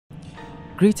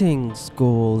Greetings,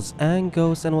 ghouls and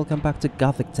ghosts, and welcome back to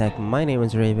GothicTech. My name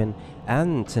is Raven,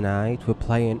 and tonight we're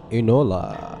playing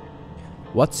Enola.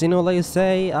 What's Enola, you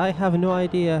say? I have no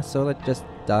idea, so let's just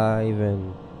dive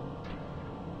in.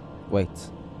 Wait,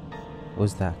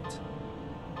 what's that?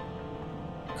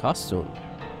 Costume.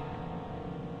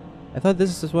 I thought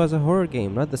this was a horror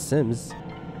game, not The Sims.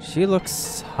 She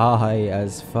looks high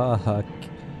as fuck.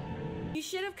 You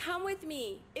should have come with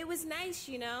me. It was nice,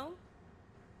 you know?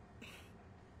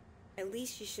 At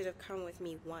least you should have come with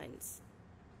me once.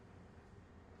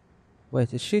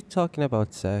 Wait, is she talking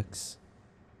about sex?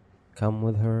 Come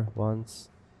with her once?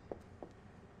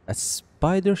 A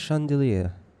spider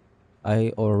chandelier.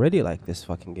 I already like this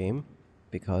fucking game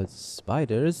because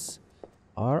spiders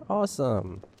are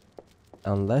awesome.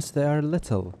 Unless they are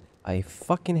little. I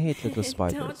fucking hate little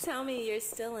spiders. Don't tell me you're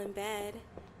still in bed.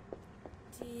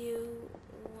 Do you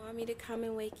want me to come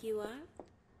and wake you up?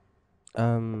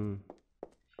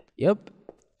 Yep.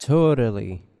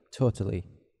 Totally.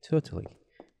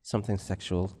 Something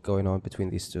sexual going on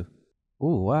between these two.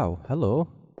 Ooh, wow. Hello.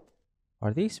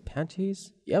 Are these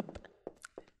panties? Yep.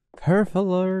 Perf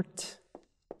alert.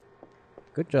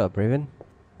 Good job, Raven.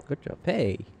 Good job.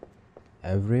 Hey.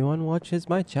 Everyone watches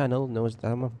my channel knows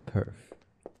that I'm a perf.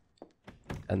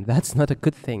 And that's not a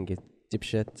good thing, you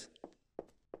dipshit.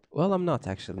 Well, I'm not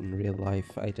actually in real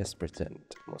life. I just pretend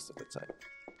most of the time.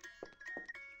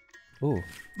 Ooh.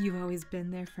 You've always been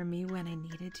there for me when I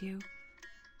needed you.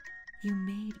 You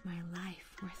made my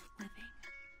life worth living.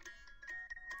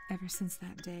 Ever since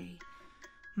that day,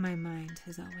 my mind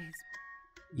has always...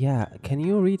 Yeah, can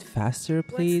you read faster,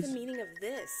 please? What's the meaning of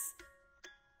this?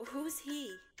 Who's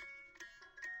he?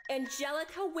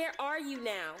 Angelica, where are you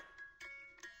now?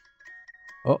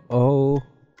 Uh-oh.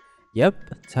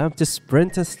 Yep, time to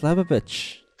sprint and slap a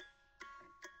bitch.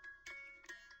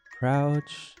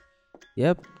 Crouch.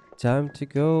 Yep, time to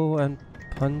go and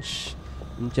punch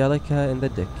Angelica in the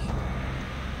dick.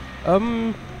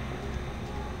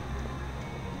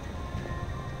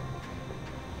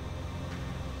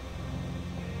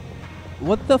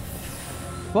 What the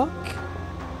fuck?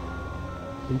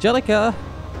 Angelica!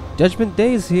 Judgment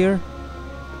Day is here!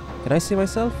 Can I see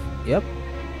myself? Yep.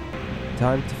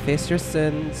 Time to face your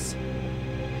sins.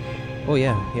 Oh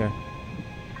yeah, here.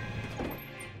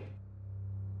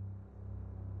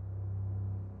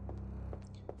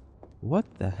 What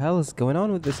the hell is going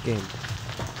on with this game?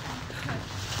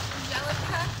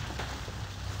 Angelica?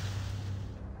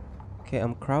 Okay,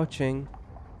 I'm crouching.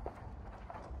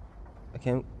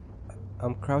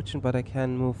 I'm crouching, but I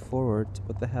can't move forward.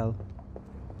 What the hell?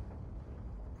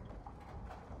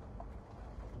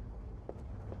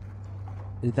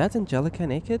 Is that Angelica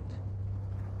naked?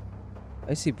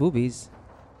 I see boobies.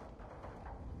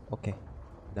 Okay,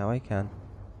 now I can.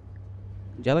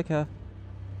 Angelica,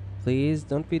 please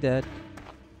don't be dead.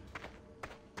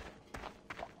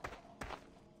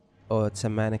 Oh, it's a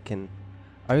mannequin.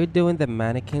 Are you doing the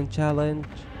mannequin challenge?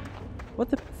 What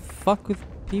the fuck with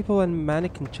people and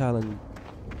mannequin challenge?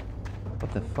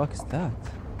 What the fuck is that?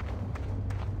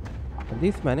 Are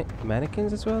these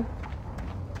mannequins as well?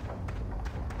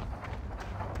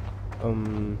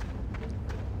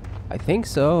 I think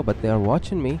so, but they are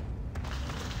watching me.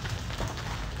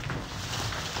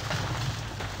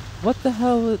 What the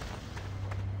hell?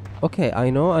 Okay, I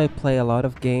know I play a lot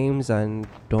of games and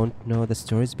don't know the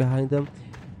stories behind them,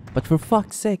 but for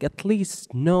fuck's sake, at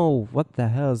least know what the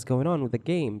hell is going on with the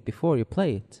game before you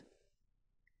play it.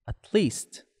 At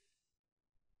least.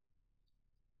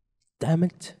 Damn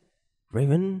it.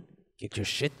 Raven, get your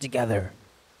shit together.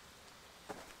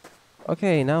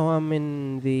 Okay, now I'm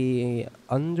in the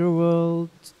underworld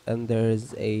and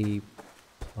there's a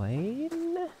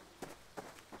plane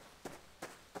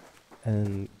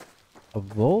and a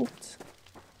vault.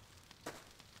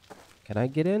 Can I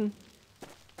get in?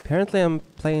 Apparently I'm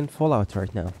playing Fallout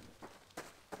right now.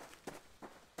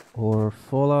 Or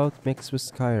Fallout mixed with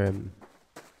Skyrim.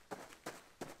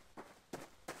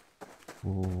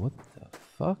 What the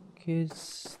fuck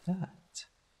is that?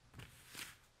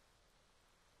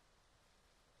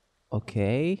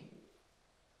 Okay.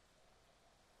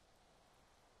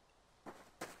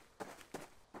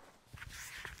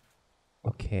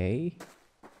 Okay.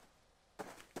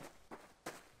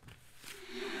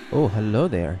 Oh, hello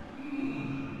there.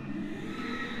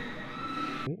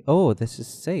 Oh, this is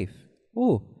safe.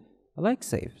 Oh, I like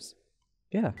safes.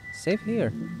 Yeah, save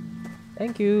here.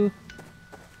 Thank you.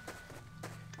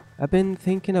 I've been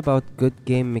thinking about good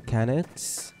game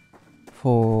mechanics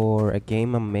for a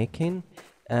game I'm making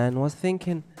and was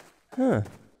thinking,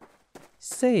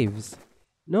 saves.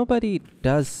 Nobody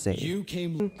does save. You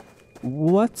came.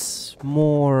 What's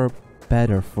more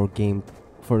better for game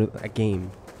for a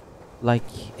game, like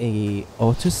a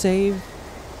autosave.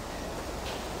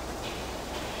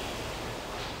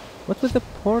 What with the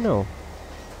porno?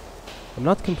 I'm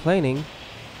not complaining.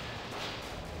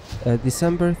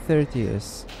 December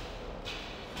 30th.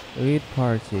 Read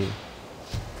party.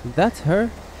 That's her?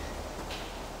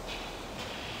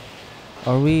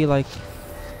 Are we like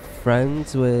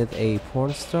friends with a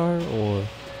porn star or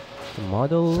a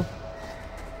model?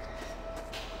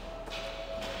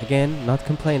 Again, not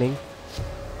complaining,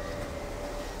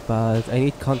 but I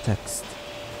need context.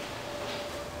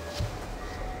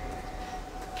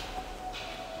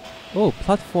 Oh,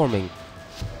 platforming.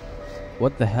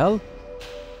 What the hell?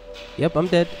 Yep, I'm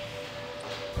dead.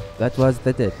 That was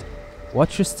the dead.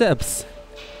 Watch your steps.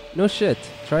 No shit.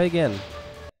 Try again.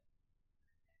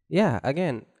 Yeah,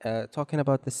 again, talking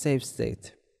about the save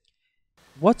state.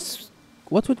 What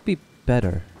would be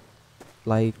better?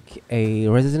 Like a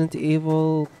Resident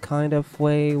Evil kind of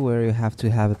way where you have to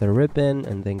have the ribbon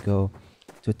and then go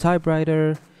to a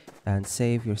typewriter and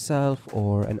save yourself,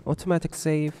 or an automatic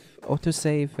save,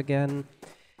 autosave again.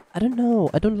 I don't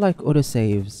know, I don't like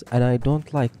autosaves and I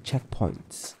don't like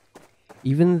checkpoints.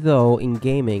 Even though in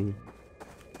gaming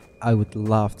I would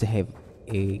love to have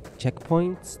a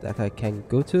checkpoint that I can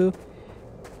go to,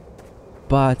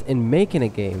 but in making a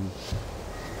game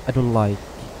I don't like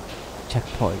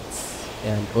checkpoints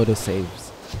and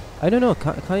autosaves. I don't know,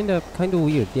 kind of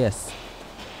weird, yes.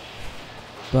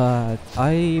 But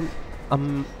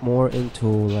I'm more into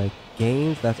like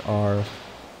games that are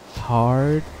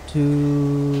hard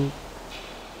to,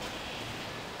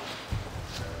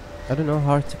 I don't know,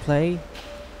 hard to play.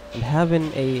 And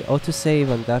having a autosave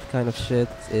and that kind of shit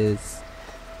is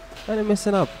kind of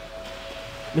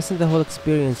missing the whole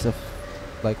experience of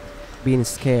like being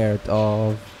scared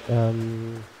of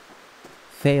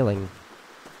failing.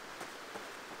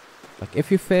 Like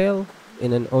if you fail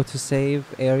in an autosave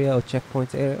area or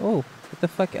checkpoint area, oh, what the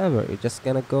fuck ever, you're just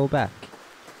gonna go back.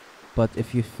 But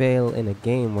if you fail in a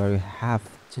game where you have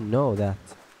to know that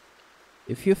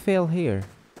if you fail here,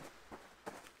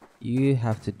 you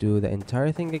have to do the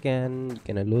entire thing again, you're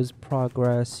gonna lose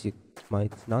progress, you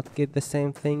might not get the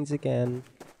same things again,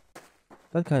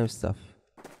 that kind of stuff.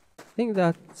 I think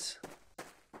that's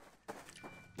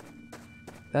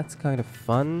kind of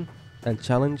fun and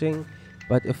challenging,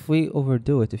 but if you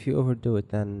overdo it,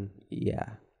 then yeah,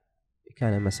 you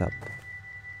kind of mess up.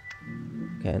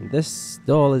 Okay, and this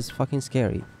doll is fucking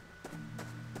scary.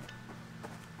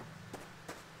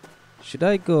 Should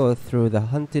I go through the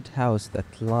haunted house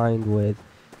that's lined with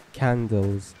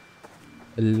candles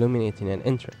illuminating an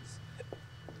entrance?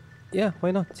 Yeah,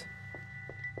 why not?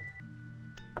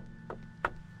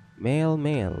 Mail.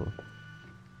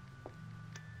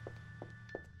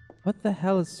 What the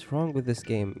hell is wrong with this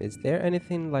game? Is there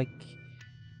anything like...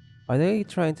 Are they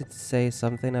trying to say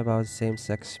something about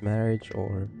same-sex marriage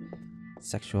or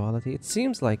sexuality? It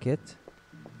seems like it.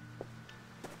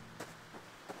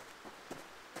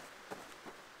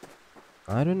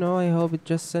 I don't know, I hope it's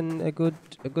just a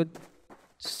good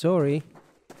story.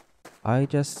 I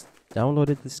just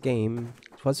downloaded this game.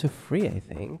 It was for free, I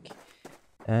think.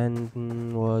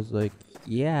 And was like,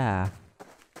 yeah,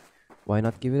 why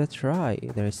not give it a try?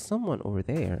 There is someone over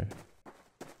there.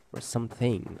 Or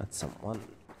something, not someone.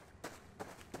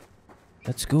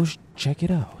 Let's go check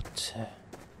it out.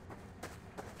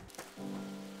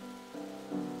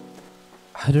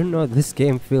 I don't know, this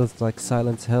game feels like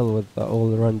Silent Hill with all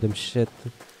the random shit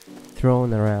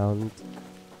thrown around.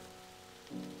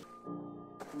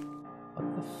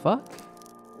 What the fuck?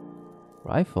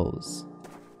 Rifles.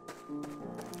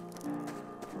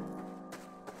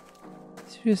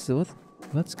 Seriously,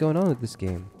 what's going on with this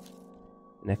game?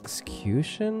 An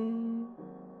execution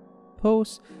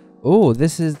pose? Oh,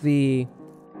 this is the...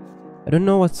 I don't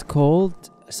know what's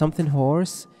called. Something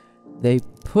horse. They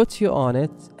put you on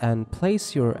it and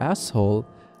place your asshole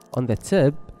on the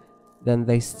tip. Then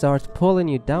they start pulling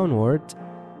you downward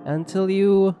until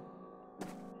you...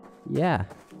 Yeah.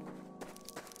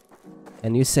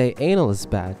 And you say anal is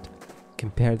bad.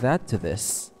 Compare that to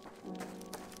this.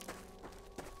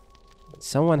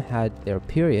 Someone had their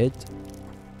period.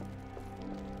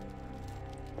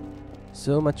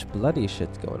 So much bloody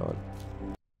shit going on.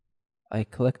 I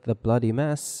collect the bloody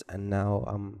mess and now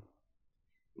I'm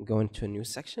going to a new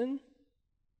section?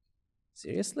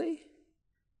 Seriously?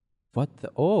 What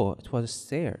the... Oh, it was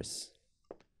stairs.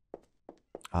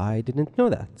 I didn't know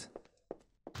that.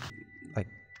 Like,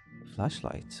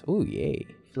 flashlight. Oh, yay.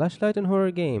 Flashlight in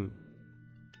horror game.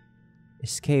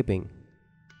 Escaping.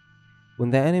 When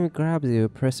the enemy grabs you,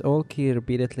 press all key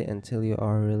repeatedly until you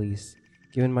are released.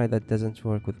 Keep in mind that doesn't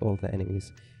work with all the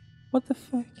enemies. What the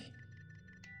fuck?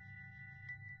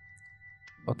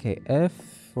 Okay, F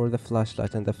for the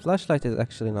flashlight, and the flashlight is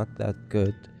actually not that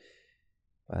good.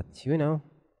 But you know,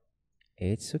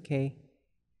 it's okay.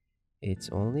 It's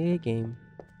only a game.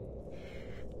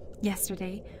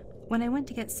 Yesterday, when I went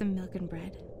to get some milk and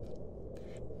bread,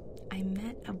 I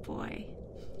met a boy.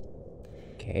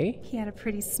 Okay. He had a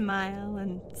pretty smile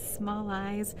and small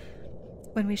eyes.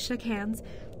 When we shook hands,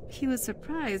 he was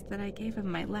surprised that I gave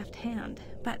him my left hand,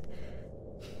 but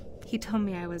he told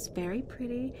me I was very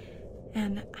pretty,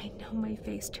 and I know my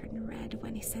face turned red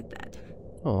when he said that.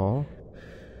 Oh,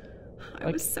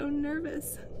 I was so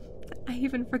nervous that I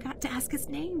even forgot to ask his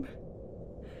name.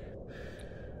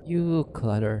 you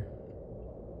clutter.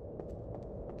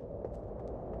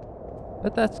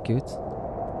 But that's cute.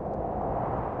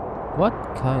 What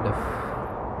kind of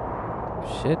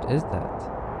shit is that?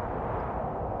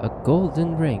 A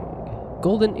golden ring.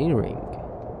 Golden earring.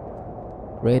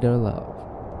 Radar love.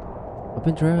 I've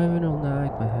been driving all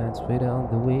night, my hands way down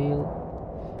the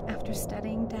wheel. After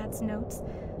studying Dad's notes,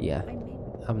 Yeah, I made...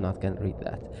 I'm not gonna read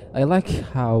that. I like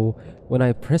how when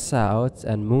I press out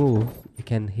and move, you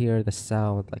can hear the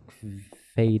sound like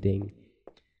fading.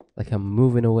 Like I'm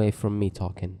moving away from me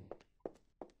talking.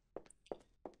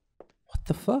 What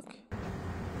the fuck?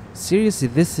 Seriously,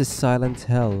 this is Silent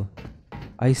Hell.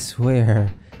 I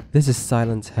swear, this is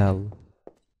Silent Hell.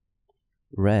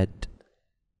 Red.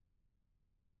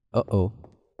 Uh-oh.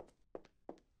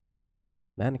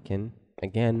 Mannequin.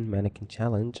 Again, mannequin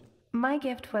challenge. My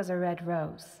gift was a red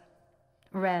rose.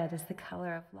 Red is the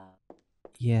color of love.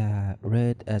 Yeah,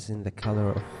 red as in the color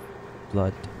of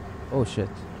blood. Oh shit.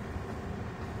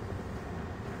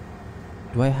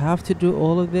 Do I have to do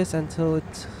all of this until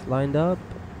it's lined up?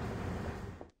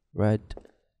 Red.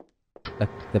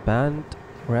 Like the band,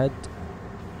 Red.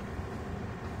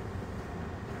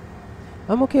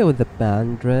 I'm okay with the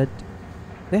band, Red.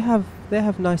 They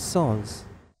have nice songs.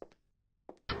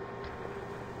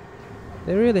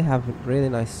 They really have really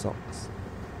nice songs.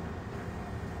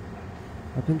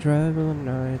 I've been driving all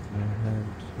night, my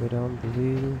hand way on the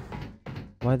wheel.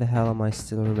 Why the hell am I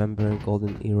still remembering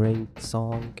Golden Earring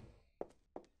song?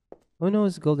 Oh no,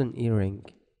 it's Golden Earring.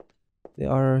 They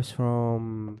are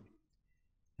from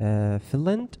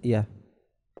Finland? Yeah.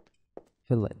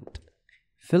 Finland.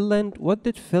 Finland, what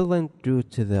did Finland do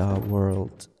to the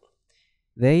world?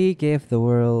 They gave the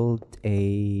world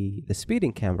the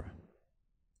speeding camera.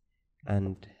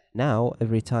 And now,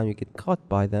 every time you get caught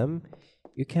by them,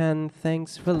 you can thank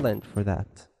Finland for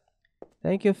that.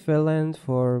 Thank you, Finland,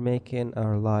 for making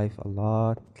our life a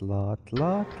lot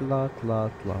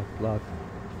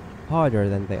harder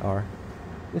than they are.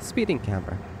 With speeding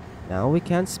camera. Now we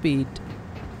can speed.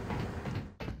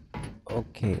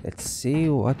 Okay, let's see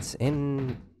what's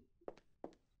in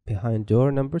behind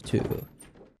door number 2.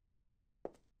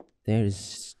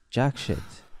 There's jack shit.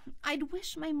 I'd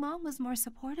wish my mom was more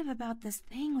supportive about this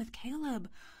thing with Caleb.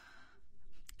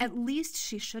 At least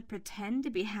she should pretend to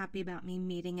be happy about me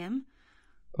meeting him.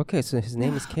 Okay, so his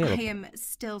name is Caleb. I am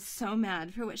still so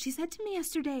mad for what she said to me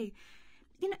yesterday.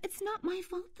 You know, it's not my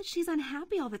fault that she's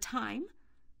unhappy all the time.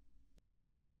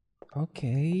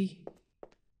 Okay.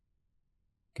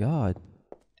 God.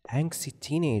 Angsty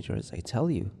teenagers, I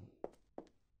tell you.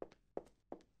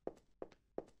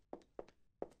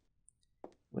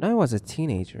 When I was a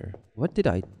teenager, what did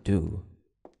I do?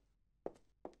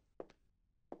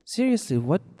 Seriously,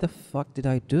 what the fuck did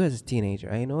I do as a teenager?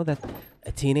 I know that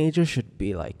a teenager should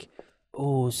be like,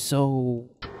 oh, so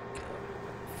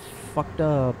fucked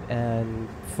up and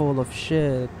full of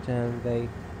shit and they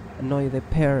annoy their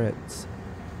parents.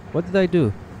 What did I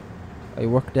do? I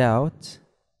worked out.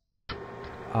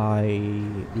 I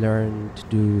learned to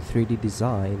do 3D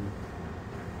design.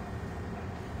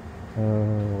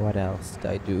 What else did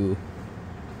I do?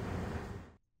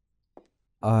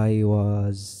 I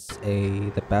was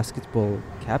the basketball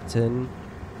captain,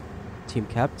 team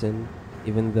captain,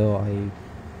 even though I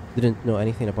didn't know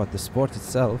anything about the sport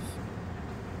itself.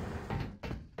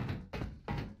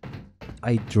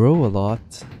 I drew a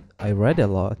lot. I read a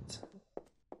lot.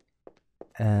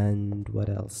 And what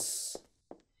else?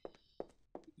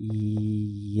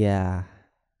 Yeah.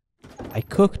 I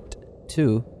cooked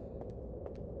too.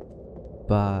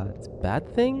 But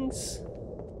bad things?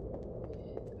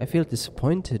 I feel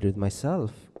disappointed with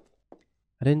myself.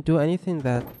 I didn't do anything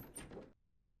that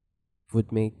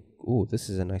would make... Ooh, this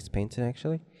is a nice painting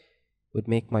actually. Would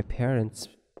make my parents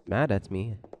mad at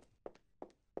me.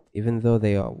 Even though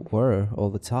they were all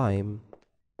the time.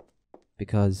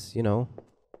 Because, you know,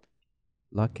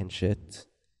 luck and shit.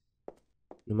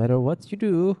 No matter what you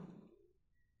do,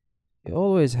 you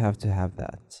always have to have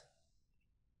that.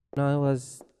 When I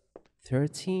was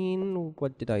 13,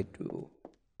 what did I do?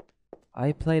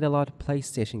 I played a lot of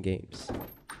PlayStation games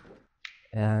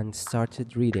and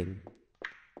started reading,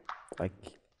 like,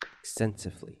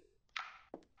 extensively.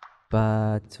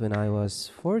 But when I was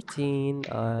 14,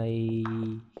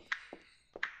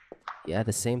 yeah,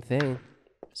 the same thing.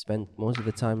 Spent most of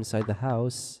the time inside the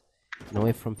house and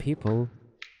away from people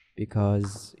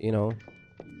because,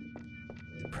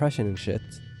 depression and shit.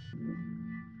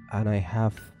 And I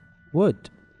have wood.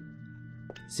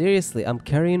 Seriously, I'm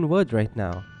carrying wood right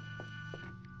now.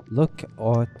 Look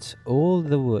at all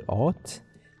the wood.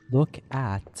 Look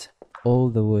at all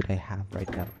the wood I have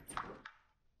right now.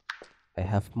 I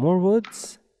have more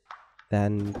woods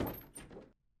than,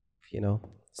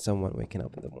 someone waking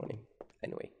up in the morning.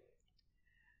 Anyway.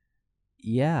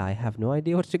 Yeah, I have no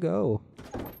idea where to go.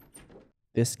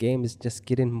 This game is just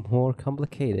getting more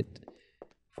complicated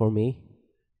for me.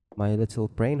 My little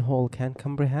brain hole can't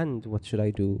comprehend what should I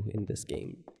do in this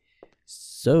game.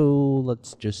 So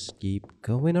let's just keep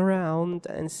going around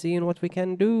and seeing what we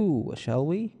can do, shall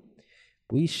we?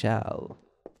 We shall.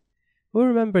 Who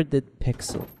remembered that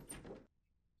Pixel?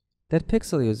 That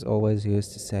Pixel is always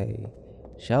used to say,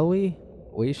 shall we?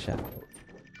 We shall.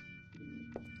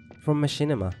 From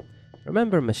Machinima.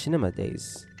 Remember Machinima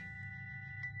days?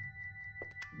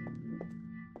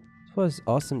 It was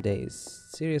awesome days,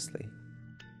 seriously.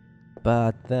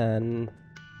 But then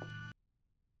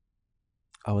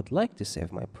I would like to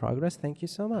save my progress, thank you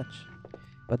so much.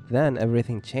 But then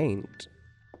everything changed.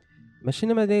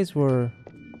 Machinima days were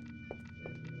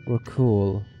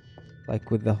cool. Like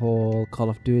with the whole Call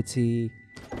of Duty,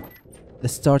 the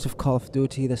start of Call of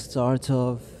Duty, the start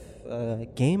of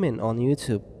gaming on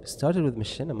YouTube started with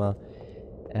Machinima,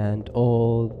 and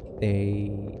all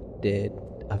they did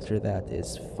after that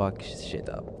is fuck shit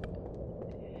up.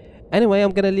 Anyway,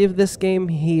 I'm gonna leave this game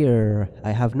here.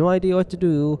 I have no idea what to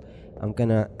do. I'm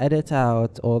gonna edit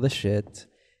out all the shit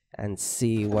and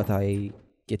see what I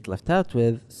get left out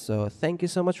with. So thank you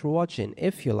so much for watching.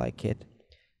 If you like it,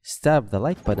 stab the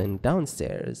like button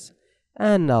downstairs,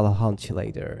 and I'll hunt you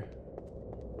later.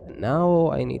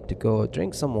 Now I need to go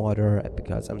drink some water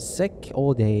because I'm sick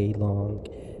all day long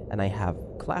and I have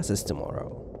classes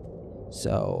tomorrow.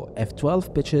 So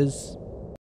F12 bitches.